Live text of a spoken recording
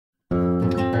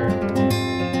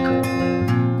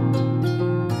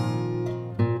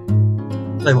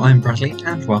Hello, I'm Bradley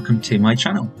and welcome to my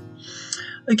channel.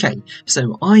 Okay,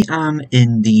 so I am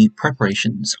in the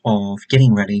preparations of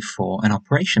getting ready for an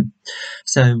operation.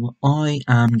 So I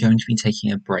am going to be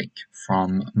taking a break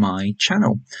from my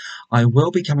channel. I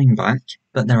will be coming back,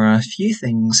 but there are a few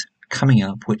things coming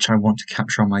up which I want to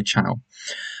capture on my channel.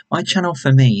 My channel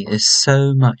for me is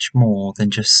so much more than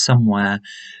just somewhere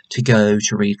to go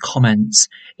to read comments.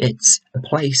 It's a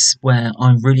place where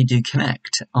I really do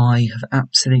connect. I have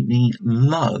absolutely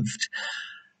loved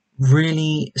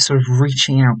really sort of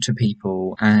reaching out to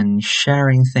people and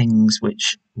sharing things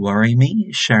which worry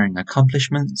me, sharing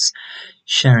accomplishments,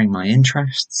 sharing my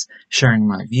interests, sharing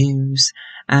my views.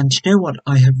 And you know what?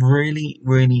 I have really,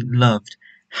 really loved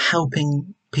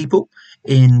helping people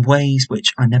in ways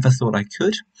which I never thought I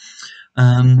could.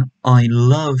 I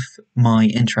love my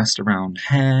interest around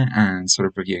hair and sort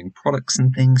of reviewing products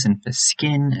and things, and for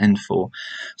skin and for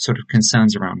sort of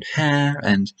concerns around hair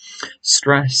and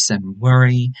stress and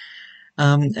worry.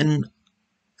 And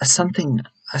something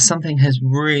something has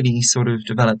really sort of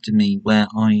developed in me where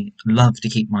I love to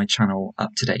keep my channel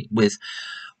up to date with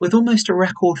almost a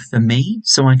record for me,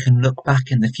 so I can look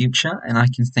back in the future and I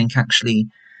can think, actually,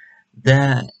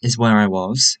 there is where I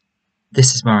was,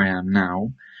 this is where I am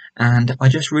now, and I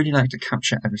just really like to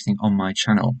capture everything on my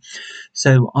channel.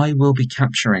 So I will be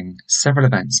capturing several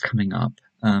events coming up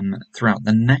throughout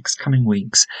the next coming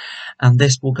weeks, and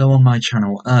this will go on my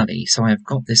channel early, so I've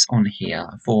got this on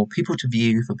here for people to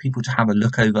view, for people to have a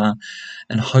look over,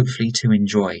 and hopefully to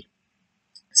enjoy.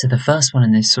 So the first one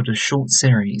in this sort of short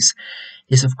series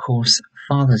is, of course,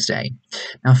 Father's Day.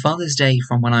 Now, Father's Day,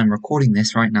 from when I'm recording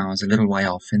this right now, is a little way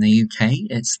off. In the UK,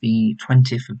 it's the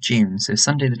 20th of June, so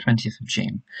Sunday the 20th of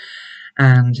June.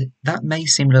 And that may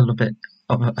seem a little bit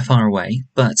far away,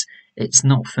 but it's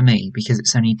not for me, because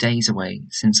it's only days away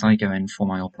since I go in for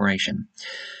my operation.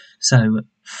 So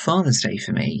Father's Day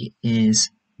for me is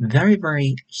very,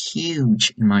 very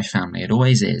huge in my family. It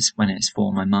always is when it's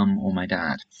for my mum or my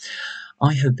dad.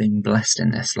 I have been blessed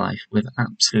in this life with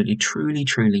absolutely, truly,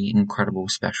 truly incredible,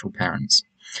 special parents.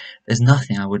 There's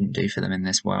nothing I wouldn't do for them in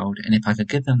this world, and if I could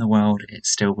give them the world, it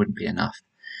still wouldn't be enough.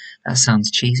 That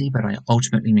sounds cheesy, but I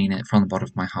ultimately mean it from the bottom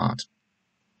of my heart.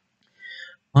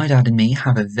 My dad and me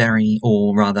have a very,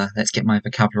 or rather, let's get my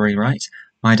vocabulary right,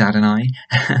 my dad and I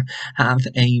have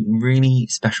a really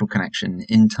special connection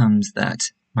in terms that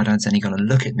my dad's only got to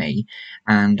look at me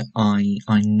and I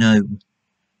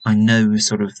know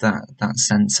sort of that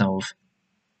sense of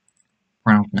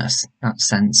proudness, that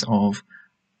sense of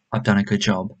I've done a good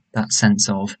job, that sense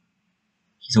of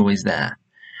he's always there.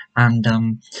 And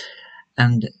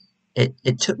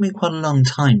it took me quite a long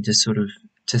time to sort of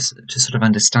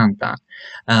understand that.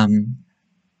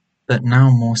 But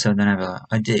now more so than ever,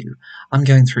 I do. I'm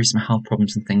going through some health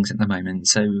problems and things at the moment,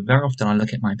 so very often I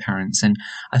look at my parents and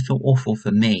I feel awful for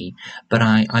me, but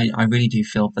I really do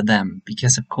feel for them,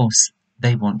 because of course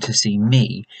they want to see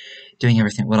me doing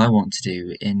everything what I want to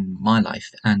do in my life,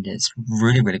 and it's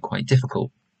really, really quite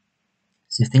difficult.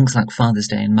 So things like Father's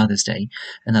Day and Mother's Day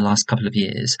in the last couple of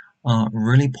years are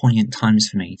really poignant times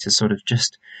for me to sort of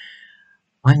just,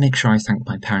 I make sure I thank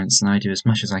my parents and I do as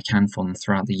much as I can for them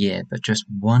throughout the year, but just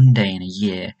one day in a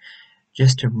year,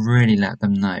 just to really let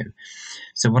them know.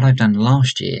 So what I've done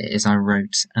last year is I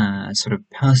wrote sort of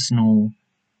personal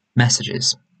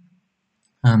messages,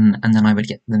 and then I'd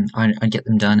get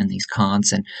them done in these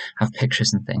cards and have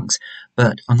pictures and things.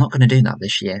 But I'm not going to do that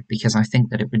this year, because I think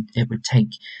that it would take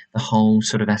the whole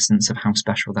sort of essence of how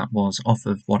special that was off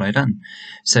of what I'd done.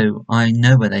 So I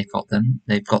know where they've got them,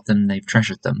 they've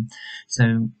treasured them.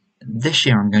 So this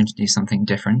year I'm going to do something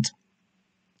different.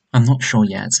 I'm not sure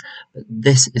yet, but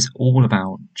this is all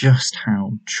about just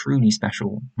how truly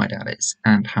special my dad is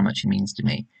and how much he means to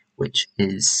me, which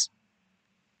is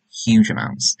huge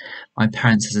amounts. My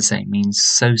parents, as I say, mean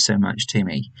so much to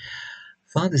me.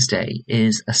 Father's Day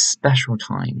is a special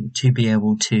time to be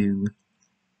able to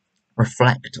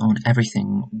reflect on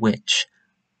everything which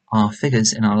our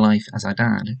figures in our life as our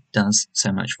dad does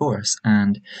so much for us,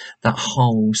 and that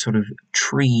whole sort of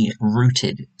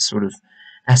tree-rooted sort of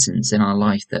essence in our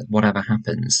life that whatever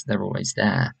happens, they're always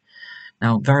there.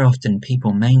 Now, very often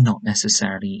people may not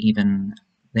necessarily even,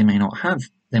 they may not have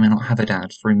a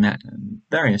dad for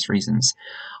various reasons.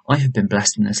 I have been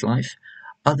blessed in this life.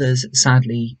 Others,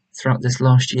 sadly, throughout this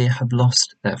last year have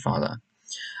lost their father.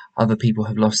 Other people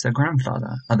have lost their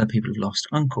grandfather. Other people have lost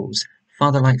uncles,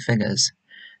 father-like figures.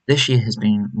 This year has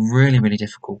been really, really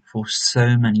difficult for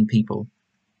so many people.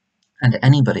 And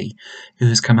anybody who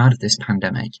has come out of this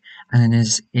pandemic and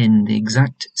is in the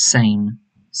exact same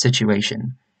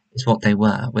situation is what they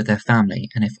were with their family,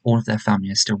 and if all of their family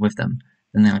is still with them,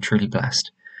 then they are truly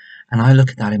blessed. And I look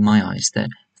at that in my eyes that,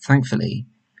 thankfully,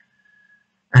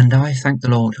 and I thank the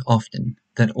Lord often,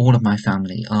 that all of my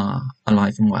family are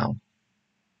alive and well.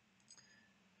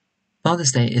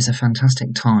 Father's Day is a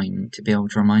fantastic time to be able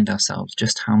to remind ourselves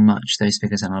just how much those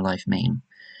figures in our life mean.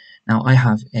 Now, I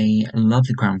have a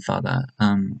lovely grandfather,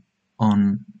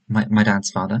 on my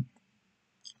dad's father,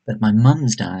 but my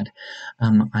mum's dad,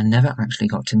 I never actually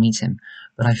got to meet him,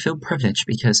 but I feel privileged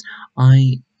because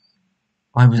I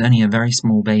was only a very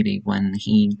small baby when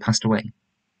he passed away.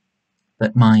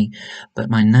 But my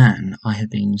nan, I have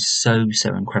been so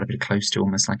incredibly close to,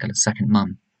 almost like a second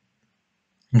mum.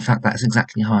 In fact, that's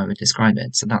exactly how I would describe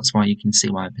it, so that's why you can see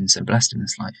why I've been so blessed in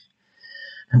this life.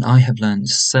 And I have learned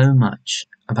so much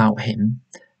about him.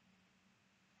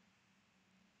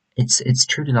 It's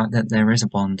truly like that there is a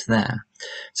bond there.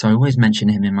 So I always mention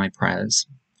him in my prayers,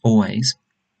 always.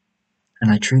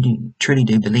 And I truly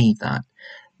do believe that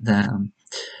there.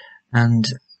 And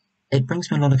it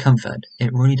brings me a lot of comfort.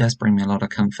 It really does bring me a lot of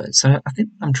comfort. So I think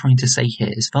what I'm trying to say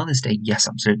here is Father's Day, yes,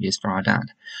 absolutely, is for our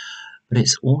dad. But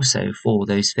it's also for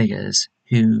those figures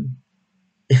who,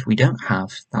 if we don't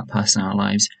have that person in our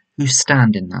lives, who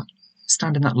stand in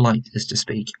that light, as to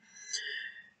speak.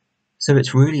 So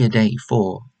it's really a day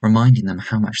for reminding them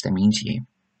how much they mean to you.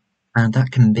 And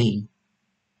that can be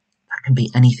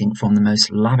anything from the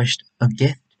most lavish of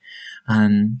gift.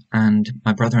 And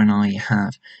my brother and I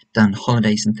have done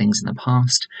holidays and things in the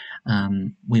past.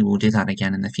 We will do that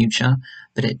again in the future,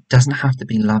 but it doesn't have to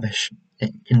be lavish.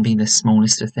 It can be the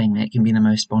smallest of thing. It can be the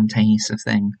most spontaneous of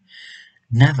thing.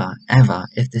 Never, ever,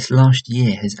 if this last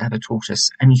year has ever taught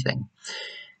us anything,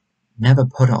 never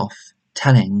put off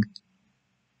telling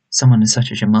someone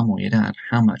such as your mum or your dad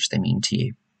how much they mean to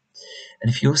you.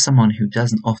 And if you're someone who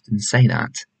doesn't often say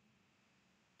that,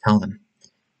 tell them.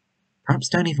 Perhaps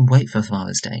don't even wait for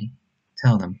Father's Day.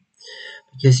 Tell them.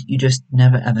 Because you just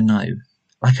never ever know.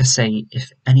 Like I say,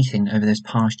 if anything over this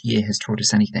past year has taught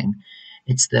us anything,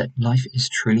 it's that life is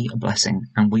truly a blessing,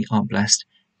 and we are blessed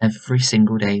every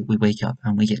single day we wake up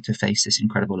and we get to face this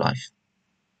incredible life.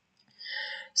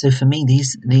 So for me,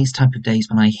 these type of days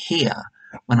when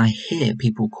I hear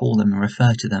people call them and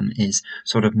refer to them as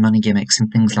sort of money gimmicks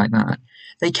and things like that,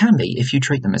 they can be if you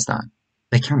treat them as that.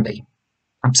 They can be.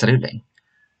 Absolutely.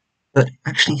 But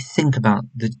actually think about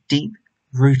the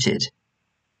deep-rooted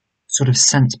sort of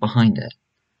sense behind it.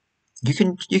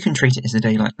 You can treat it as a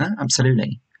day like that,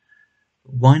 absolutely.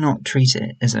 Why not treat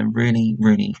it as a really,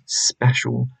 really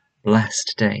special,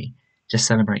 blessed day to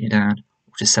celebrate your dad,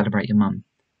 or to celebrate your mum,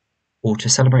 or to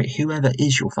celebrate whoever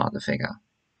is your father figure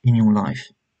in your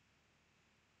life?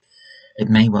 It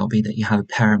may well be that you have a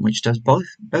parent which does both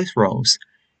roles.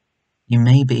 You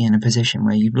may be in a position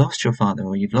where you've lost your father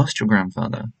or you've lost your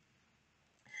grandfather.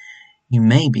 You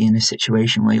may be in a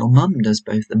situation where your mum does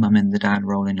both the mum and the dad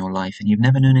role in your life and you've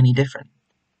never known any different.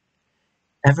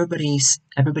 Everybody's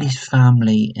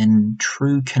family and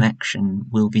true connection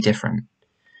will be different,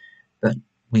 but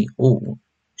we all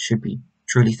should be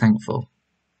truly thankful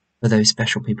for those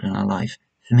special people in our life.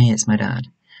 For me, it's my dad,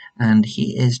 and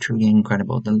he is truly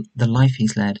incredible. The life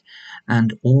he's led,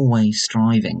 and always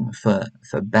striving for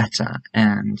better,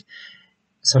 and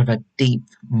sort of a deep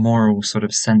moral sort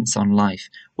of sense on life,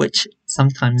 which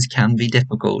sometimes can be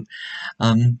difficult.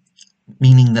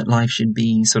 Meaning that life should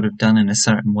be sort of done in a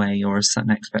certain way or a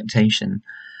certain expectation.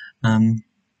 But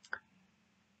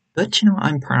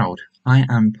I'm proud. I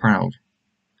am proud.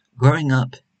 Growing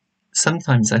up,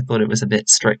 sometimes I thought it was a bit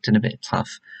strict and a bit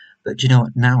tough. But you know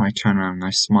what? Now I turn around and I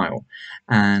smile.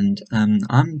 And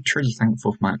I'm truly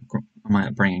thankful for my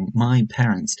upbringing. My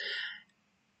parents,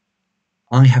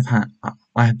 I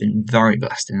have been very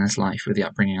blessed in this life with the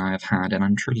upbringing I have had, and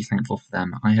I'm truly thankful for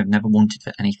them. I have never wanted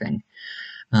for anything.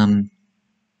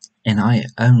 And I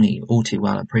only all too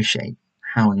well appreciate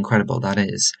how incredible that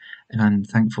is, and I'm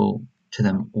thankful to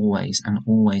them always, and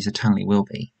always eternally will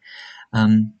be.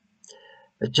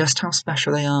 But just how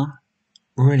special they are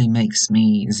really makes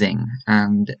me zing,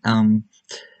 and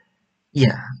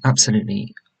yeah,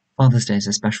 absolutely. Father's Day is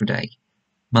a special day.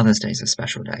 Mother's Day is a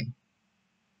special day.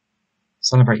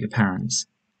 Celebrate your parents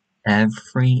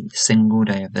every single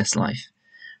day of this life,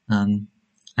 and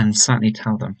certainly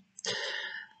tell them.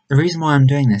 The reason why I'm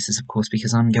doing this is, of course,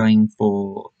 because I'm going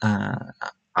for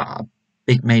a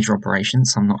big major operation,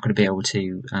 so I'm not going to be able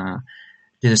to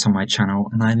do this on my channel,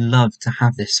 and I love to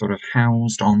have this sort of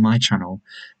housed on my channel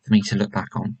for me to look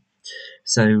back on.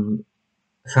 So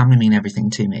family mean everything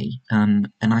to me, and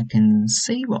I can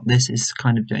see what this is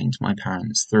kind of doing to my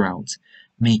parents throughout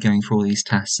me going through all these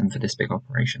tests and for this big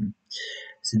operation.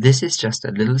 So this is just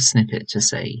a little snippet to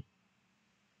say to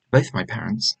both my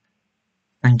parents,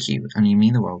 thank you, and you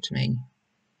mean the world to me.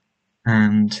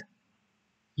 and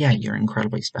yeah, you're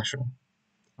incredibly special.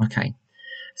 Okay,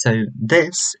 so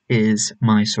this is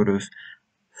my sort of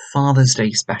Father's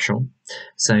Day special.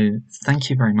 So thank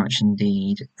you very much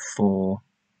indeed for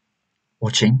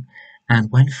watching.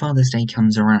 And when Father's Day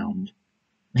comes around,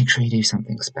 make sure you do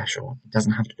something special. It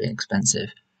doesn't have to be expensive.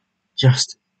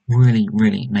 Just really,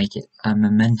 really make it a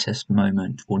momentous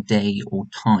moment or day or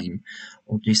time,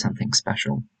 or do something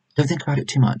special. Don't think about it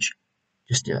too much.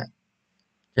 Just do it.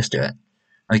 Just do it.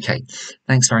 Okay,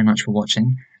 thanks very much for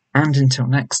watching, and until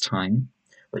next time,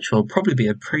 which will probably be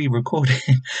a pre-recorded,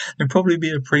 there'll probably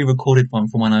be a pre-recorded one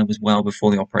from when I was well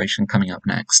before the operation coming up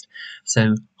next.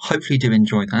 So hopefully do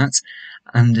enjoy that,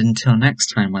 and until next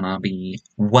time when I'll be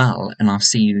well and I'll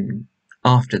see you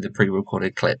after the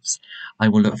pre-recorded clips, I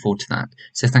will look forward to that.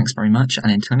 So thanks very much,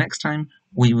 and until next time,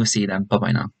 we will see you then. Bye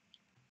bye now.